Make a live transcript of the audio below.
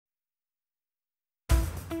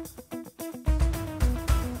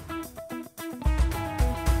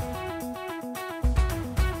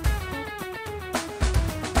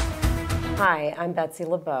Hi, I'm Betsy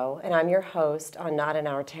LeBeau, and I'm your host on Not in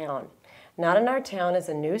Our Town. Not in Our Town is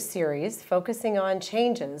a new series focusing on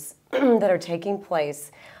changes that are taking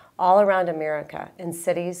place all around America in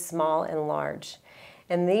cities small and large.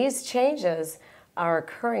 And these changes are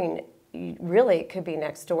occurring, really it could be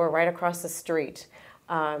next door, right across the street,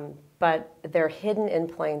 but they're hidden in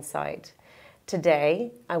plain sight.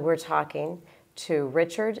 Today, we're talking to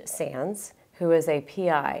Richard Sands, who is a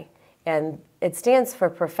PI, and it stands for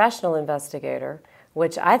Professional Investigator,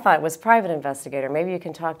 which I thought was Private Investigator. Maybe you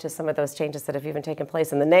can talk to some of those changes that have even taken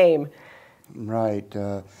place in the name. Right.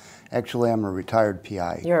 Actually, I'm a retired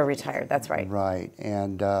PI. You're a retired, that's right. Right.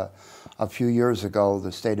 And a few years ago,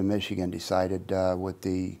 the state of Michigan decided with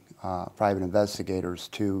the private investigators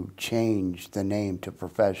to change the name to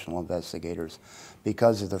Professional Investigators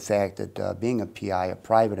because of the fact that being a PI, a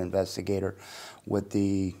private investigator, with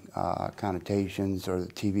the connotations or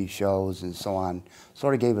the TV shows and so on,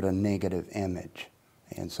 sort of gave it a negative image.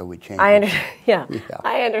 And so we changed it. Yeah,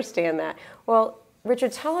 I understand that. Well,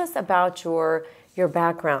 Richard, tell us about your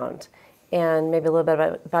background and maybe a little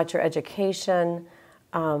bit about your education,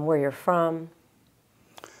 where you're from.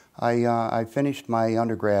 I finished my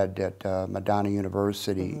undergrad at Madonna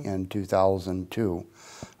University in 2002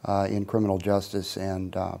 in criminal justice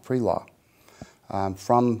and pre-law. I'm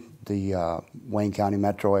from the Wayne County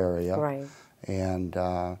metro area. Right. And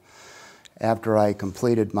after I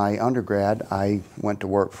completed my undergrad, I went to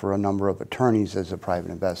work for a number of attorneys as a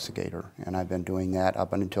private investigator, and I've been doing that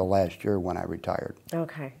up until last year when I retired.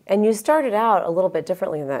 Okay. And you started out a little bit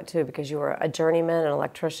differently than that, too, because you were a journeyman, an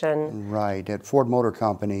electrician. Right. At Ford Motor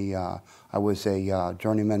Company, I was a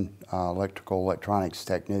journeyman electronics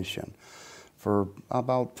technician for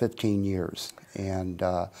about 15 years. And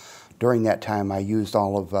during that time, I used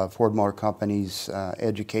all of Ford Motor Company's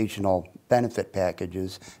educational benefit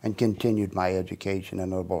packages and continued my education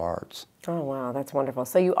in liberal arts. Oh, wow, that's wonderful.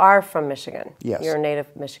 So you are from Michigan? Yes. You're a native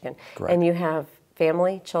of Michigan. Correct. And you have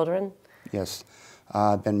family, children? Yes.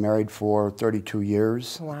 I've been married for 32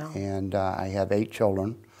 years. Wow. And I have 8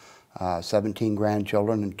 children, 17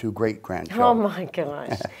 grandchildren, and 2 great-grandchildren. Oh, my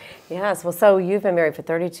gosh. Yes. Well, so you've been married for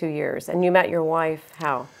 32 years, and you met your wife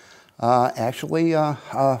how? Actually,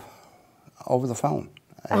 over the phone.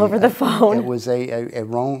 Over the phone? It was a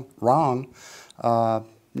wrong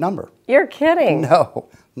number. You're kidding.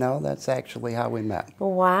 No, that's actually how we met.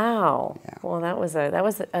 Wow. Yeah. Well, that was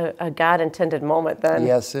a God-intended moment then.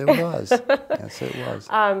 Yes, it was. Yes, it was.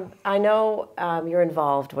 I know you're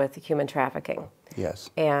involved with human trafficking. Yes.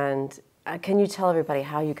 And can you tell everybody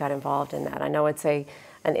how you got involved in that? I know it's an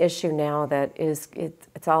issue now that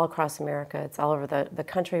it's all across America. It's all over the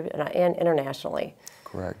country and internationally.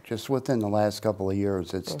 Correct. Just within the last couple of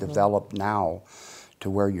years, it's developed now to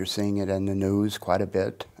where you're seeing it in the news quite a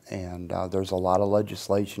bit, and there's a lot of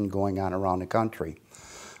legislation going on around the country.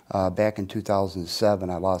 Back in 2007,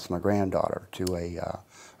 I lost my granddaughter to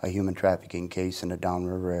a human trafficking case in the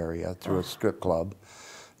Downriver area through a strip club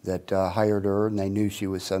that hired her, and they knew she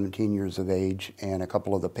was 17 years of age, and a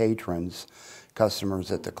couple of the patrons,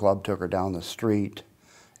 customers at the club, took her down the street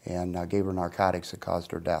and gave her narcotics that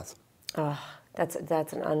caused her death.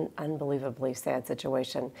 That's an unbelievably sad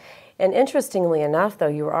situation. And interestingly enough, though,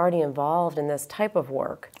 you were already involved in this type of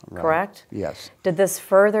work, Right. correct? Yes. Did this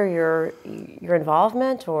further your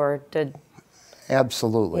involvement, or did...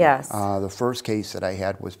 Absolutely. Yes. The first case that I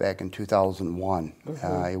had was back in 2001.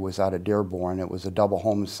 It was out of Dearborn. It was a double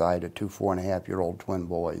homicide of 2 4.5-year-old twin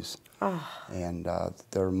boys. And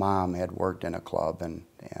their mom had worked in a club, and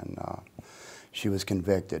she was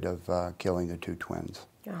convicted of killing the 2 twins.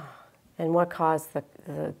 And what caused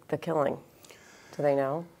the killing? Do they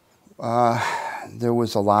know? There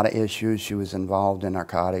was a lot of issues. She was involved in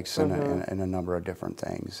narcotics and a number of different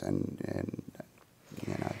things, and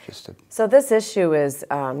you know, just a... So this issue is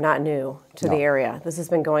not new to the area. This has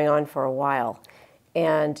been going on for a while,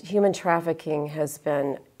 and human trafficking has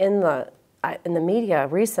been in the media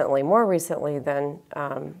recently, more recently than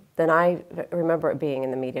I remember it being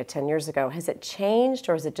in the media 10 years ago. Has it changed,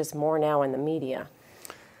 or is it just more now in the media?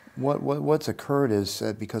 What's occurred is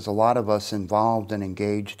because a lot of us involved and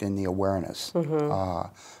engaged in the awareness.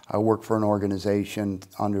 I work for an organization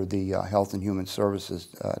under the Health and Human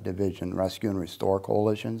Services Division, Rescue and Restore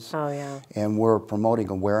Coalitions. Oh, yeah. And we're promoting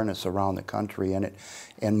awareness around the country,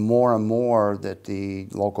 and more that the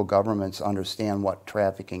local governments understand what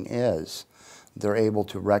trafficking is, they're able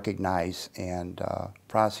to recognize and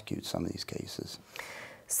prosecute some of these cases.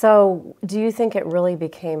 So do you think it really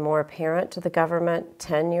became more apparent to the government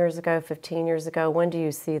 10 years ago, 15 years ago? When do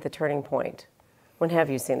you see the turning point? When have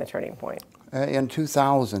you seen the turning point? In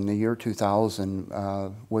 2000, the year 2000,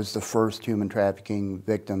 was the first human trafficking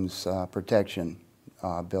victims protection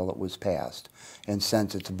bill that was passed. And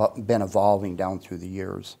since it's been evolving down through the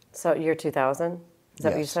years. So year 2000? Is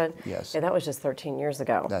that what you Yes, said? yes. Yeah, that was just 13 years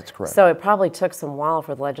ago. That's correct. So it probably took some while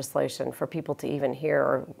for the legislation for people to even hear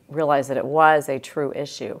or realize that it was a true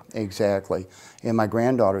issue. Exactly. In my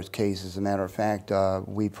granddaughter's case, as a matter of fact,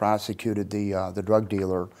 we prosecuted the drug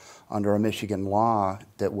dealer under a Michigan law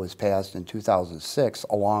that was passed in 2006,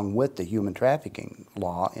 along with the human trafficking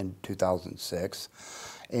law in 2006.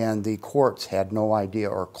 And the courts had no idea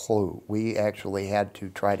or clue. We actually had to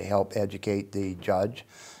try to help educate the judge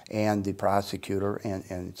and the prosecutor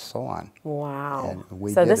and so on. Wow. And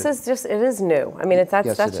we so did this is just, it is new. I mean, that's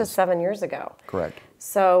Yes, that's it just is. 7 years ago. Correct.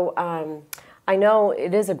 So I know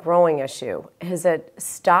it is a growing issue. Has it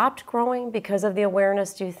stopped growing because of the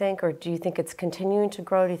awareness, do you think? Or do you think it's continuing to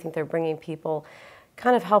grow? Do you think they're bringing people,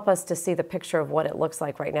 kind of help us to see the picture of what it looks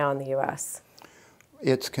like right now in the U.S.?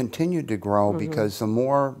 It's continued to grow because the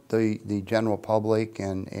more the general public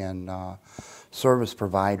and service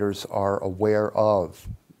providers are aware of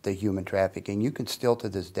the human trafficking. You can still to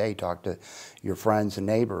this day talk to your friends and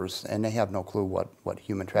neighbors and they have no clue what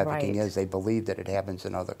human trafficking Right. is. They believe that it happens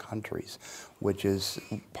in other countries, which is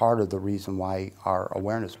part of the reason why our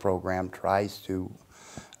awareness program tries to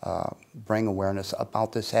bring awareness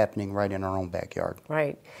about this happening right in our own backyard.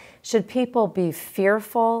 Right. Should people be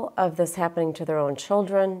fearful of this happening to their own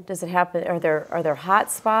children? Does it happen? Are there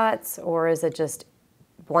hot spots, or is it just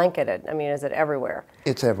blanketed? I mean, is it everywhere?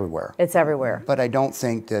 It's everywhere. It's everywhere. But I don't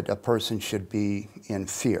think that a person should be in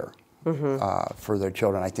fear for their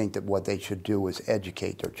children. I think that what they should do is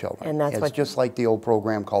educate their children. And that's it's what just like the old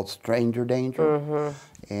program called Stranger Danger,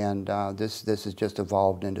 and this has just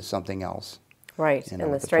evolved into something else. Right, You know,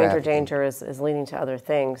 and the the stranger trafficking. danger is leading to other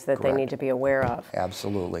things that they Correct. need to be aware of.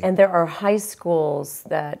 Absolutely. And there are high schools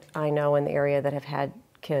that I know in the area that have had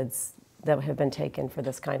kids that have been taken for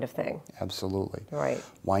this kind of thing. Absolutely. Right.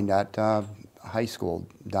 Wyandotte High School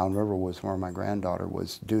downriver was where my granddaughter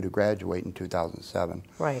was due to graduate in 2007.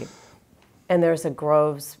 Right. And there's a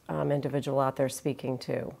Groves individual out there speaking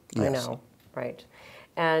too. I Yes. know. Right.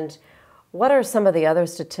 And what are some of the other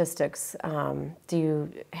statistics? Do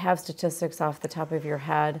you have statistics off the top of your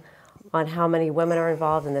head on how many women are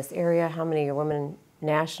involved in this area? How many are women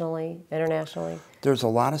nationally, internationally? There's a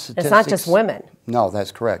lot of statistics. It's not just women. No,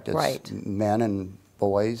 that's correct. It's Right. men and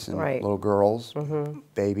boys and Right. little girls,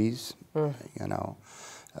 babies, you know.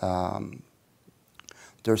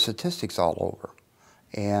 There's statistics all over.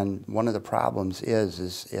 And one of the problems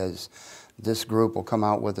is this group will come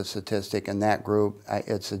out with a statistic, and that group,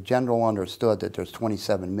 it's a general understood that there's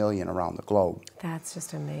 27 million around the globe. That's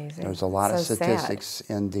just amazing. There's a lot of So statistics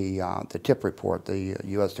in the TIP report. The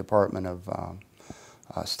U.S. Department of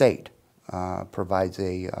State provides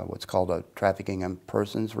a what's called a Trafficking in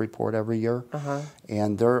Persons report every year.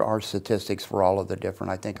 And there are statistics for all of the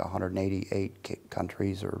different, I think 188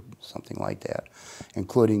 countries or something like that,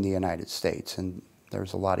 including the United States. And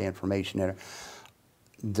there's a lot of information in it.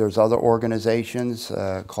 There's other organizations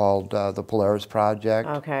called the Polaris Project.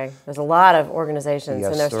 Okay. There's a lot of organizations,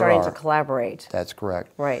 Yes, and they're there starting to are. collaborate. That's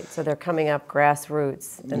correct. Right. So they're coming up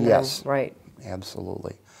grassroots. And Yes. Then, right.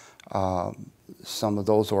 Absolutely. Some of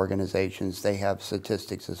those organizations, they have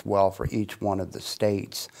statistics as well for each one of the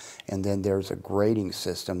states, and then there's a grading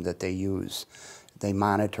system that they use. They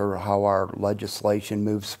monitor how our legislation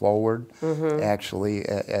moves forward. Actually,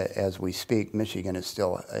 as we speak, Michigan is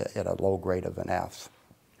still at a low grade of an F.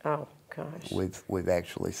 Oh, gosh. We've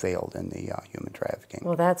actually failed in the human trafficking.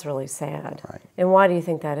 Well, that's really sad. Right. And why do you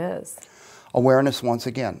think that is? Awareness, once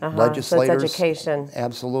again. So Legislators. it's education.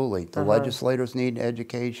 Absolutely. The legislators need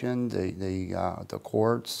education, the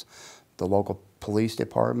courts, the local police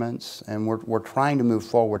departments, and we're trying to move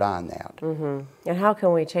forward on that. And how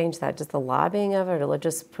can we change that? Just the lobbying of it, or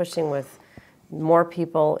just pushing with more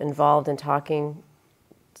people involved in talking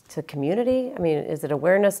to community? I mean, is it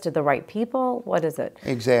awareness to the right people? What is it?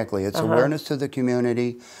 Exactly. It's awareness to the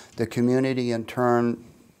community. The community, in turn,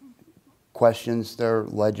 questions their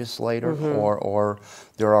legislator, or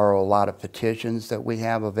there are a lot of petitions that we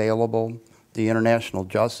have available. The International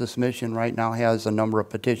Justice Mission right now has a number of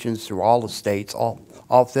petitions through all the states,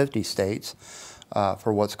 all 50 states,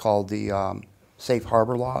 for what's called the safe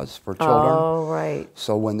harbor laws for children. Oh, right.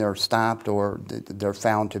 So when they're stopped or they're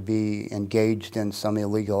found to be engaged in some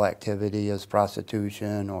illegal activity as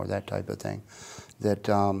prostitution or that type of thing, that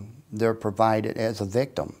they're provided as a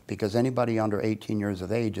victim, because anybody under 18 years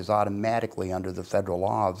of age is automatically under the federal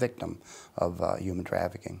law a victim of human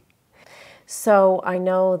trafficking. So I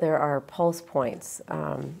know there are pulse points,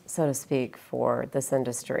 so to speak, for this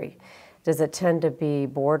industry. Does it tend to be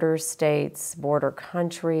border states, border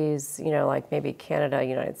countries, you know, like maybe Canada,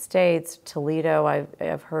 United States, Toledo,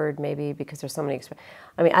 I've heard maybe because there's so many,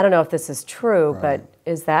 I mean, I don't know if this is true, Right. but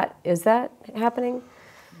is that happening?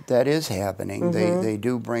 That is happening. They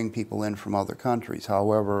do bring people in from other countries.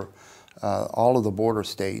 However, all of the border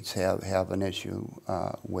states have an issue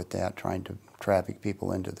with that, trying to traffic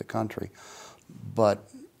people into the country. But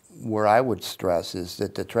where I would stress is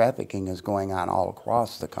that the trafficking is going on all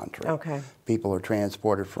across the country. Okay. People are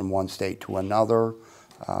transported from one state to another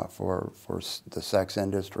for the sex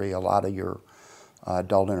industry. A lot of your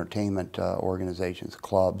adult entertainment organizations,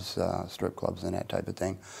 clubs, strip clubs and that type of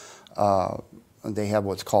thing, they have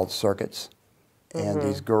what's called circuits. And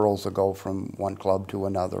these girls will go from one club to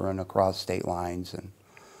another and across state lines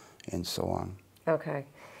and so on. Okay.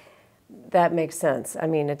 That makes sense. I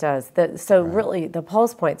mean, it does. So really, the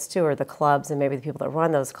pulse points, too, are the clubs and maybe the people that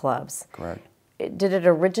run those clubs. Correct. Did it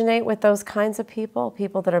originate with those kinds of people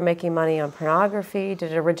that are making money on pornography?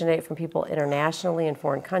 Did it originate from people internationally in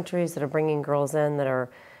foreign countries that are bringing girls in that are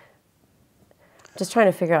just trying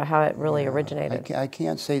to figure out how it really originated? I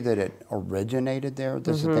can't say that it originated there.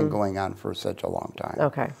 This has been going on for such a long time.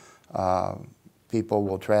 Okay. People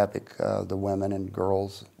will traffic the women and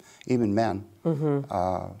girls, even men,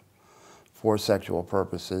 for sexual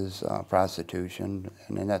purposes, prostitution,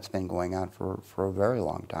 and that's been going on for a very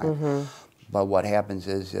long time. But what happens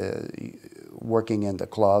is, working in the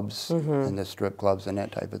clubs, in the strip clubs and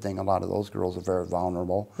that type of thing, a lot of those girls are very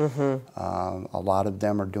vulnerable. A lot of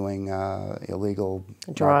them are doing illegal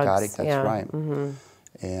Drugs, narcotics, that's yeah. right.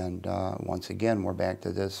 And once again, we're back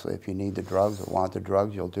to this, if you need the drugs or want the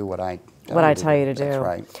drugs, you'll do what I tell you to do. That's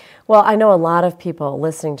right. Well, I know a lot of people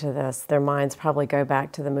listening to this, their minds probably go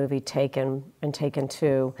back to the movie Taken and Taken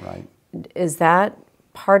 2. Right. Is that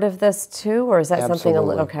part of this too, or is that something a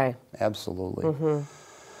little, okay? Absolutely.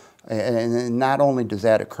 And not only does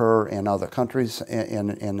that occur in other countries in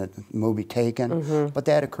the movie Taken, but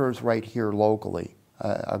that occurs right here locally.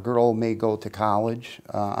 A girl may go to college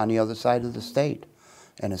on the other side of the state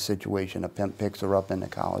in a situation. A pimp picks her up in the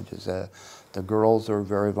colleges. The girls are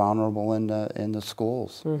very vulnerable in the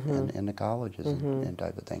schools, in the colleges and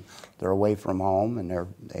type of thing. They're away from home and they have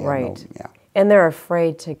no, and they're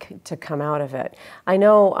afraid to come out of it. I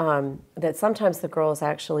know that sometimes the girls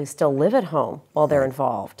actually still live at home while they're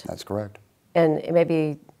involved. That's correct. And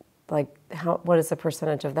maybe, like, what is the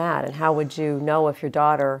percentage of that? And how would you know if your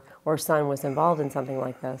daughter or son was involved in something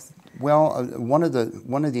like this? Well, one of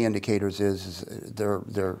the indicators is their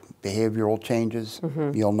behavioral changes.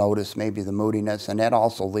 You'll notice maybe the moodiness, and that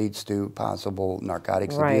also leads to possible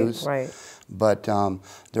narcotics abuse. Right. But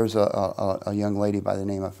there's a young lady by the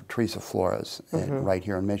name of Teresa Flores right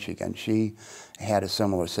here in Michigan. She had a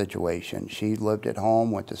similar situation. She lived at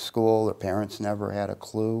home, went to school. Her parents never had a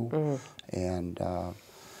clue, and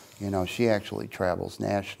you know, she actually travels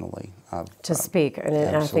nationally to speak, and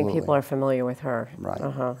I think people are familiar with her. Right.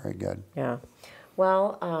 Very good. Yeah.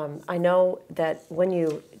 Well, I know that when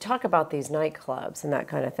you talk about these nightclubs and that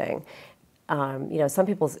kind of thing, you know, some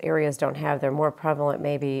people's areas don't have. They're more prevalent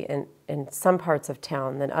maybe in some parts of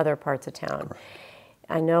town than other parts of town. Correct.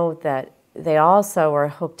 I know that they also are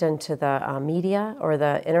hooked into the media or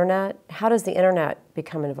the internet. How does the internet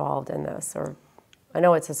become involved in this? Or I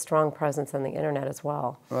know it's a strong presence on the internet as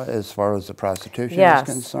well. As far as the prostitution yes,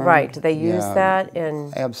 is concerned? Right. Do they use that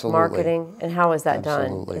in absolutely. Marketing? And how is that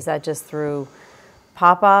Absolutely. done? Is that just through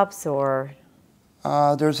pop-ups or?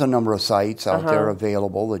 There's a number of sites out there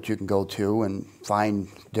available that you can go to and find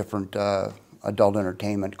different adult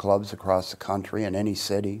entertainment clubs across the country in any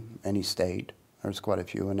city, any state. There's quite a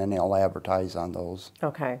few, and then they'll advertise on those.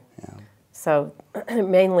 Okay. Yeah. So it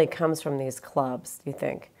mainly comes from these clubs, do you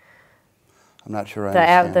think? I'm not sure I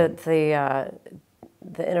understand.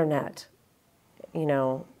 The internet, you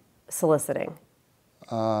know, soliciting.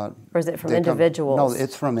 Or is it from individuals? No,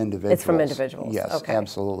 it's from individuals. It's from individuals. Yes, okay.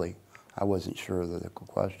 Absolutely. I wasn't sure of the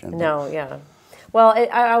question. No, yeah. Well,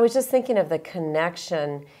 I was just thinking of the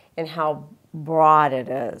connection and how broad it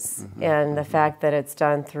is, and the fact that it's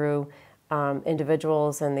done through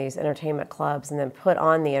individuals and these entertainment clubs and then put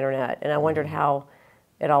on the internet. And I wondered how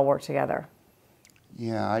it all worked together.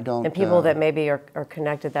 Yeah, I don't... And people that maybe are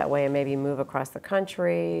connected that way and maybe move across the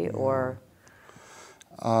country or...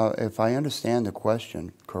 if I understand the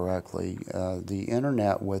question correctly, the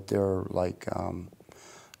internet with their, like,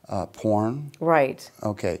 porn? Right.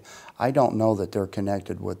 Okay. I don't know that they're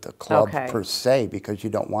connected with the club per se, because you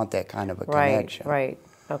don't want that kind of a connection. Right.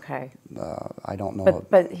 Okay. I don't know.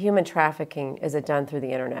 But human trafficking, is it done through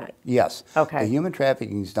the internet? Yes. Okay. The human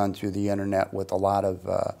trafficking is done through the internet with a lot of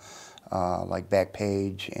like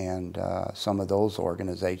Backpage and some of those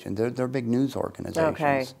organizations. They're big news organizations.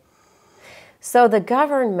 Okay. So the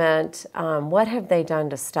government, what have they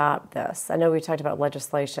done to stop this? I know we talked about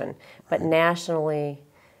legislation, but nationally,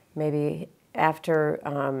 maybe after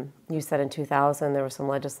you said in 2000 there was some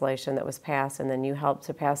legislation that was passed, and then you helped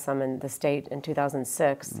to pass some in the state in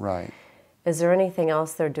 2006. Right. Is there anything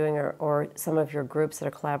else they're doing, or some of your groups that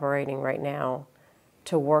are collaborating right now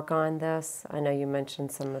to work on this? I know you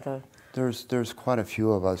mentioned some of the... There's quite a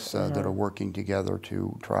few of us that are working together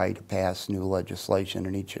to try to pass new legislation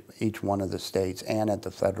in each one of the states and at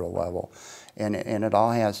the federal level, and it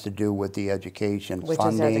all has to do with the education, Which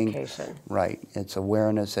funding. is education. Right. It's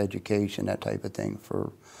awareness, education, that type of thing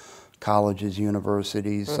for colleges,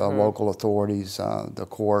 universities, local authorities, the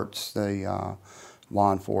courts, the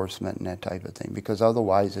law enforcement, and that type of thing. Because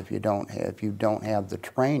otherwise, if you don't have the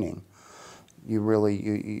training,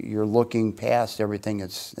 you're looking past everything.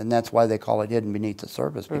 And that's why they call it hidden beneath the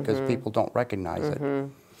surface, because people don't recognize it.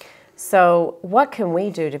 So what can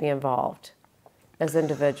we do to be involved as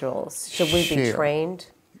individuals? Should we be trained?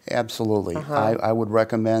 Absolutely. I would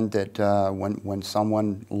recommend that when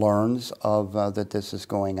someone learns of that this is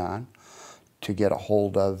going on, to get a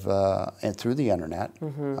hold of, and through the internet,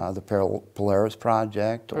 the Polaris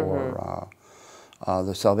Project, or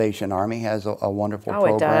the Salvation Army has a wonderful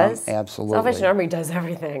program. Oh, it does? Absolutely. Salvation Army does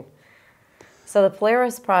everything. So the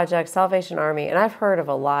Polaris Project, Salvation Army, and I've heard of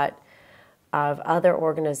a lot of other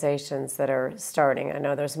organizations that are starting. I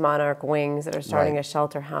know there's Monarch Wings that are starting a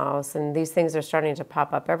shelter house, and these things are starting to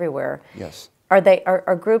pop up everywhere. Yes.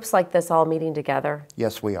 Are groups like this all meeting together?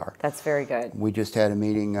 Yes, we are. That's very good. We just had a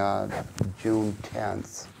meeting June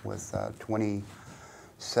 10th with 28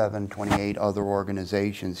 other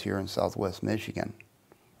organizations here in Southwest Michigan,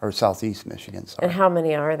 or Southeast Michigan, sorry. And how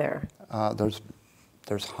many are there?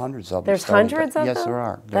 There's hundreds of them. There's hundreds of them? Yes, there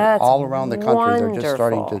are. They're That's all around the country. wonderful. They're just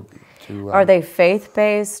starting to Are they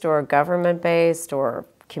faith-based or government-based or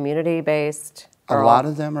community-based? A lot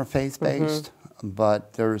of them are faith-based,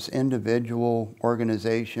 but there's individual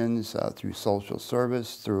organizations through social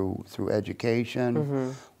service, through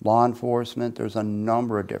education, law enforcement. There's a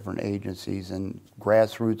number of different agencies and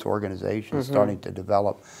grassroots organizations starting to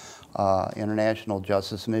develop. International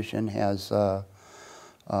Justice Mission has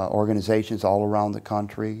organizations all around the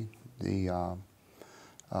country. The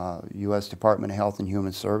U.S. Department of Health and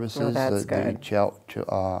Human Services,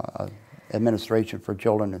 the Administration for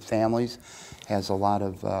Children and Families, has a lot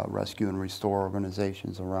of rescue and restore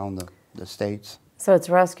organizations around the states. So it's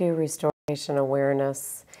rescue, restoration,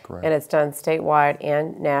 awareness, Correct. And it's done statewide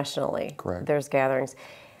and nationally. Correct. There's gatherings.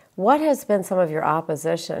 What has been some of your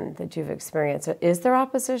opposition that you've experienced? Is there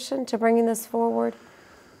opposition to bringing this forward?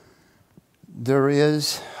 There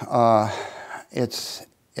is.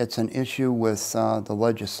 It's an issue with the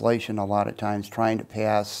legislation a lot of times, trying to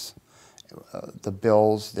pass the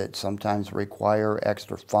bills that sometimes require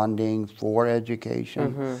extra funding for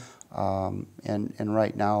education. And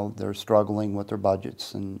right now they're struggling with their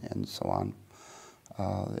budgets and so on.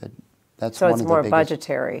 That's so one it's of more the biggest,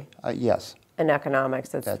 budgetary. Yes. And economics,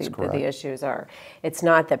 that's correct. the issues are. It's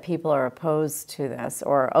not that people are opposed to this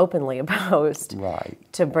or openly opposed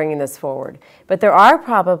to bringing this forward. But there are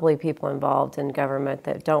probably people involved in government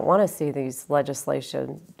that don't want to see these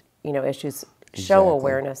legislation, issues show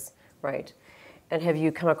awareness, right? And have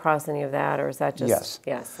you come across any of that, or is that just... Yes.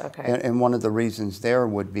 Yes, okay. And one of the reasons there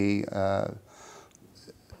would be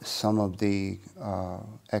some of the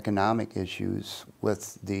economic issues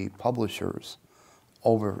with the publishers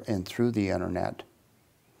over and through the internet,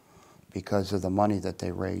 because of the money that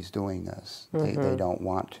they raise doing this. They don't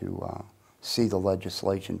want to see the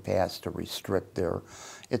legislation passed to restrict their...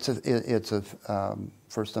 It's a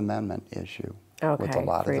First Amendment issue with a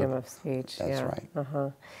lot freedom of speech. That's right.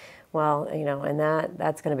 Well, and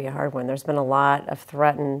that's going to be a hard one. There's been a lot of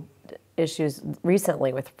threatened issues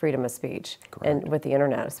recently with freedom of speech, and with the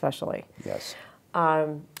internet especially. Yes.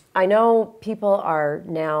 I know people are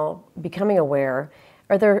now becoming aware.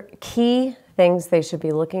 Are there key things they should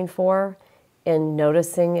be looking for in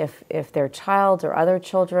noticing if their child or other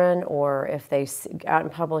children, or if they out in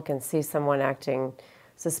public and see someone acting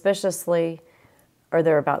suspiciously? Are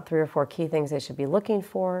there about 3 or 4 key things they should be looking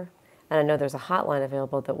for? And I know there's a hotline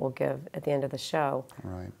available that we'll give at the end of the show.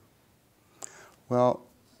 Right. Well,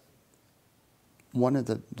 one of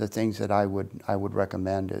the things that I would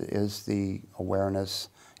recommend is the awareness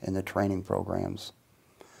and the training programs,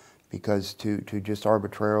 because to just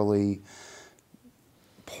arbitrarily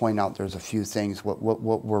point out there's a few things, what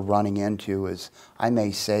we're running into is, I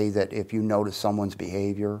may say that if you notice someone's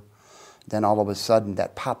behavior then all of a sudden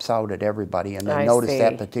that pops out at everybody, and they I notice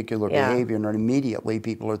that see. particular Yeah. behavior, and immediately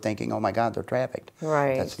people are thinking, oh my God, they're trafficked.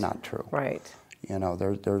 Right. That's not true. Right. You know,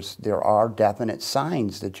 there are definite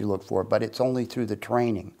signs that you look for, but it's only through the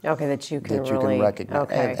training Okay, that you can that you really can recognize.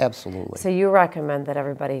 Okay. Absolutely. So you recommend that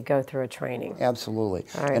everybody go through a training. Absolutely.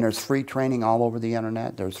 All right. And there's free training all over the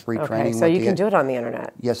internet. There's free Okay, training. so with you can do it on the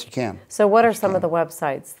internet. Yes, you can. So what are Yes, you some of can. the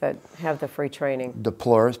websites that have the free training? The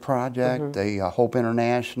Polaris Project, Mm-hmm. the Hope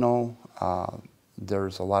International.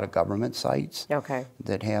 There's a lot of government sites Okay.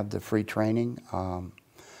 that have the free training.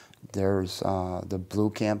 There's the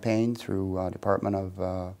Blue Campaign through Department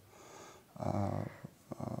of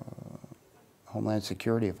Homeland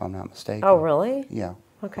Security, if I'm not mistaken. Oh, really? Yeah.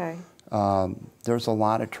 Okay. There's a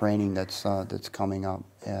lot of training that's coming up.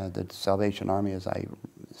 The Salvation Army, as I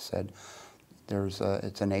said,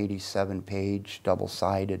 it's an 87-page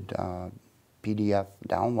double-sided PDF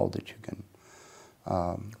download that you can.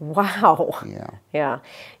 Wow. Yeah. Yeah.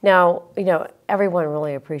 Now, everyone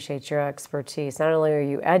really appreciates your expertise. Not only are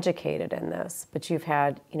you educated in this, but you've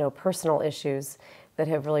had, personal issues that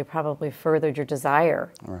have really probably furthered your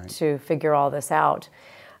desire Right. to figure all this out.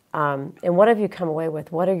 And what have you come away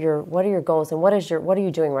with? What are your goals, and what are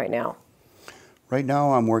you doing right now? Right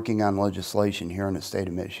now, I'm working on legislation here in the state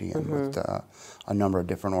of Michigan with a number of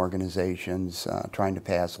different organizations trying to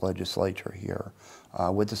pass legislature here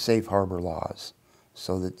with the safe harbor laws,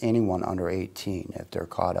 so that anyone under 18, if they're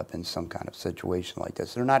caught up in some kind of situation like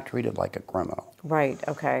this, they're not treated like a criminal. Right.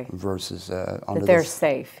 Okay. Versus under That they're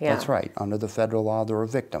safe. Yeah. That's right. Under the federal law, they're a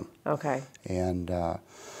victim. Okay. And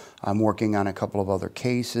I'm working on a couple of other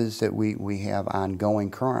cases that we have ongoing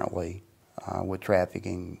currently with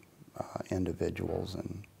trafficking individuals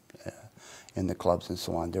and in the clubs and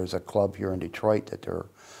so on. There's a club here in Detroit that they're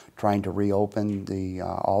trying to reopen, the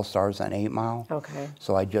All-Stars on 8 Mile. Okay.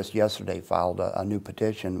 So I just yesterday filed a new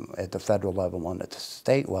petition at the federal level and at the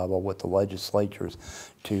state level with the legislatures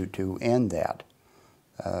to end that.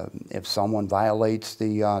 If someone violates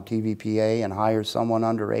the TVPA and hires someone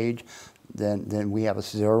underage, then we have a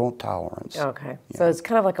zero tolerance. Okay. So it's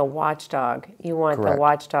kind of like a watchdog. You want Correct. the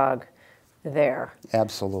watchdog there.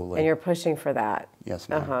 Absolutely. And you're pushing for that. Yes,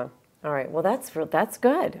 ma'am. Uh-huh. All right. Well, that's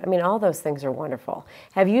good. I mean, all those things are wonderful.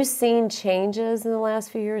 Have you seen changes in the last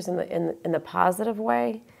few years in the positive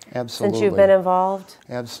way? Absolutely. Since you've been involved?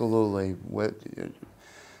 Absolutely.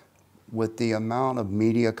 With the amount of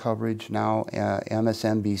media coverage now,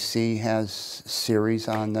 MSNBC has series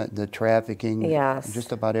on the trafficking. Yes.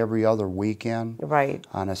 Just about every other weekend. Right.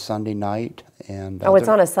 On a Sunday night. And Oh, it's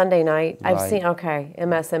on a Sunday night? I've Right. seen, okay,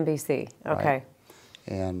 MSNBC. Okay. Right.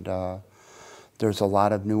 And there's a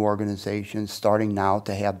lot of new organizations starting now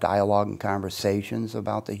to have dialogue and conversations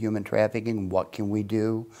about the human trafficking. What can we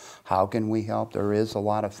do? How can we help? There is a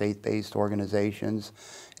lot of faith-based organizations.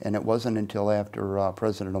 And it wasn't until after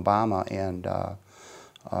President Obama and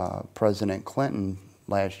President Clinton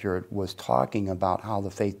last year was talking about how the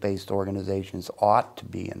faith-based organizations ought to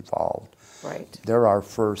be involved. Right. They're our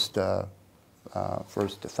first defense.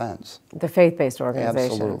 The faith-based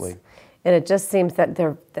organizations. Absolutely. And it just seems that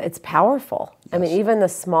it's powerful. I mean, Yes. even the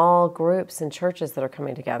small groups and churches that are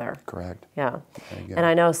coming together. Correct. Yeah. Very good. And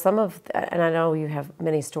I know and I know you have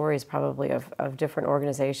many stories probably of different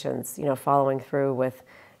organizations, following through with,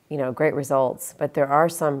 great results. But there are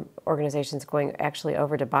some organizations going actually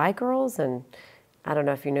over to buy girls, and I don't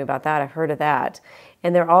know if you knew about that. I've heard of that.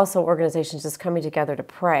 And there are also organizations just coming together to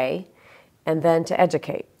pray and then to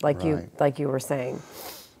educate, like you were saying.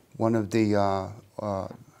 One of the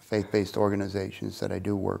faith-based organizations that I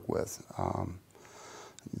do work with,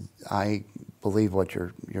 I believe what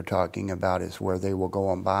you're talking about is where they will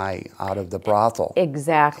go and buy out of the brothel.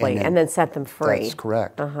 Exactly, and then set them free. That's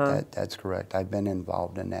correct. That's correct. I've been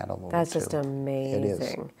involved in that a little bit. That's just too. amazing. It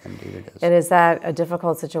is. Indeed it is. And is that a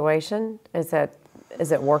difficult situation? Is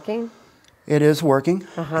it working? It is working.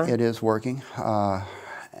 It is working.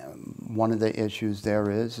 One of the issues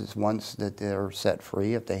there is once that they're set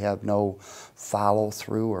free, if they have no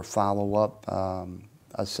follow-through or follow-up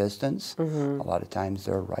assistance, a lot of times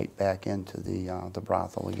they're right back into the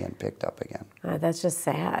brothel again, picked up again. That's just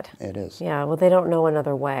sad. It is. Yeah, well, they don't know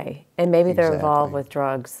another way. And maybe they're involved Exactly. with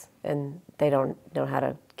drugs, and they don't know how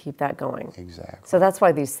to keep that going. Exactly. So that's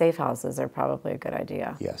why these safe houses are probably a good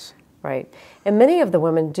idea. Yes. Right. And many of the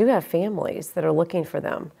women do have families that are looking for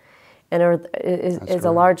them. And is a correct.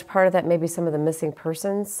 large part of that maybe some of the missing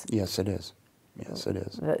persons? Yes, it is. Yes, it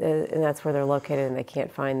is. And that's where they're located, and they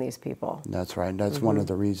can't find these people. That's right. That's one of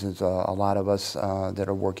the reasons a lot of us that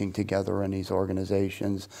are working together in these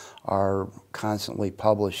organizations are constantly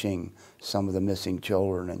publishing some of the missing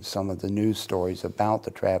children and some of the news stories about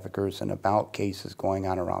the traffickers and about cases going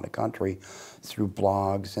on around the country through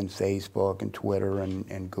blogs and Facebook and Twitter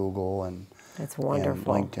and Google and, that's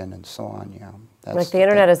wonderful. and LinkedIn and so on. Yeah, like the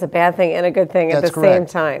internet is a bad thing and a good thing at the same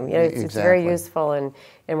time. You know, it's very useful in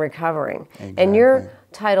recovering. Exactly. And your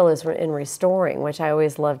title is in restoring, which I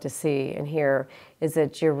always love to see and hear, is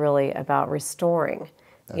that you're really about restoring,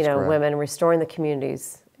 you know, women, restoring the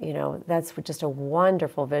communities. You know, that's just a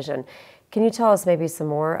wonderful vision. Can you tell us maybe some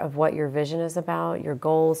more of what your vision is about, your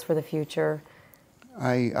goals for the future?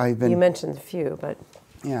 You mentioned a few, but...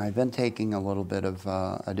 Yeah, I've been taking a little bit of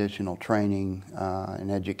additional training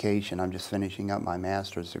and education. I'm just finishing up my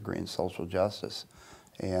master's degree in social justice.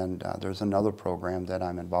 And there's another program that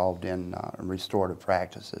I'm involved in, restorative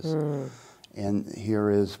practices. And here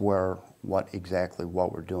is exactly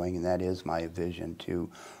what we're doing, and that is my vision, to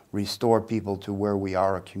restore people to where we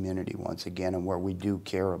are a community once again and where we do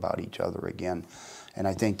care about each other again. And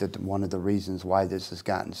I think that one of the reasons why this has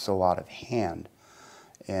gotten so out of hand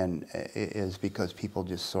and is because people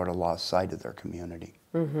just sort of lost sight of their community.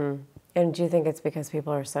 And do you think it's because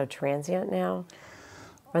people are so transient now?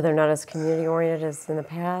 Or they're not as community-oriented as in the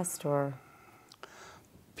past, or?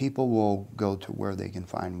 People will go to where they can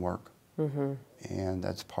find work. And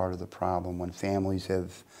that's part of the problem. When families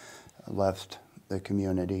have left the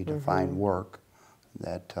community to find work,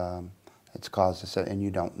 that it's caused us, and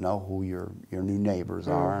you don't know who your new neighbors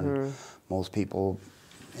are, and most people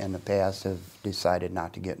in the past have decided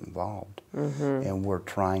not to get involved. And we're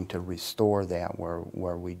trying to restore that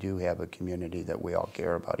where we do have a community that we all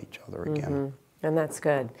care about each other again. And that's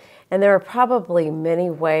good. And there are probably many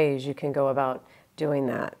ways you can go about doing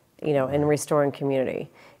that, you know, in restoring community.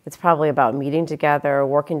 It's probably about meeting together,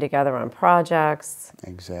 working together on projects.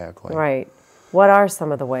 Exactly. Right. What are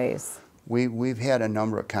some of the ways? We've had a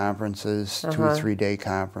number of conferences, 2 or 3 day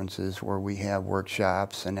conferences, where we have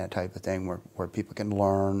workshops and that type of thing where people can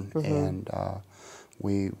learn. And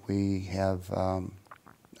we have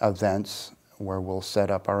events where we'll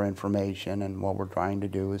set up our information, and what we're trying to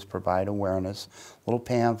do is provide awareness, little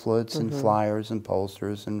pamphlets and flyers and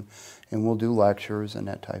posters, and we'll do lectures and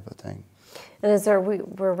that type of thing. And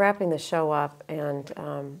we're wrapping the show up, and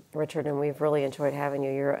Richard, and we've really enjoyed having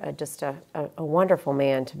you. You're just a wonderful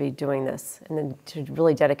man to be doing this and then to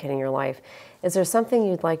really dedicating your life. Is there something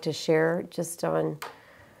you'd like to share just on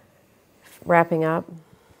wrapping up,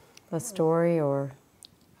 a story, or?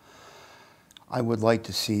 I would like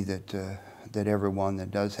to see that everyone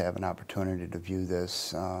that does have an opportunity to view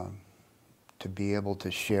this, to be able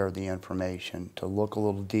to share the information, to look a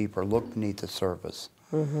little deeper, look beneath the surface,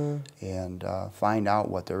 and find out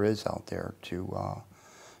what there is out there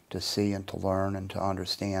to see and to learn and to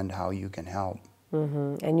understand how you can help.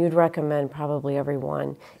 And you'd recommend probably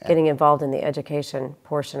everyone getting involved in the education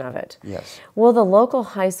portion of it. Yes. Will the local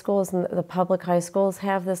high schools and the public high schools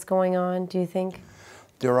have this going on, do you think?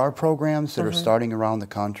 There are programs that are starting around the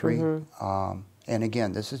country. And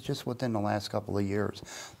again, this is just within the last couple of years.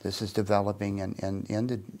 This is developing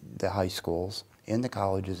in the high schools, in the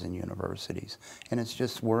colleges and universities. And it's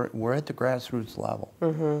just, we're at the grassroots level.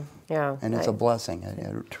 Yeah. And it's a blessing,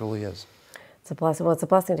 it truly is. It's a blessing. Well, it's a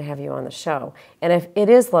blessing to have you on the show. And if it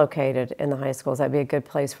is located in the high schools, that'd be a good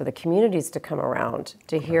place for the communities to come around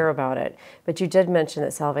to hear about it. But you did mention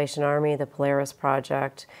that Salvation Army, the Polaris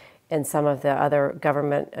Project, and some of the other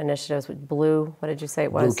government initiatives with Blue, what did you say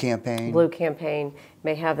it was? Blue Campaign. Blue Campaign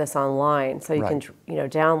may have this online, so you can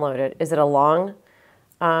download it. Is it a long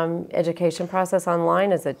education process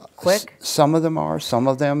online? Is it quick? Some of them are. Some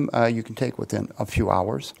of them you can take within a few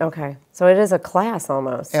hours. Okay. So it is a class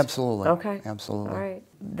almost. Absolutely. Okay. Absolutely. All right.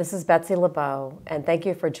 This is Betsy LeBeau, and thank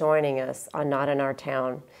you for joining us on Not in Our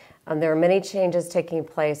Town. There are many changes taking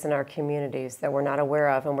place in our communities that we're not aware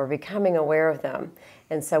of, and we're becoming aware of them.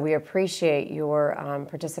 And so we appreciate your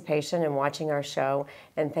participation in watching our show,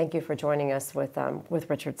 and thank you for joining us with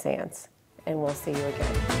Richard Sands. And we'll see you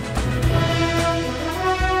again.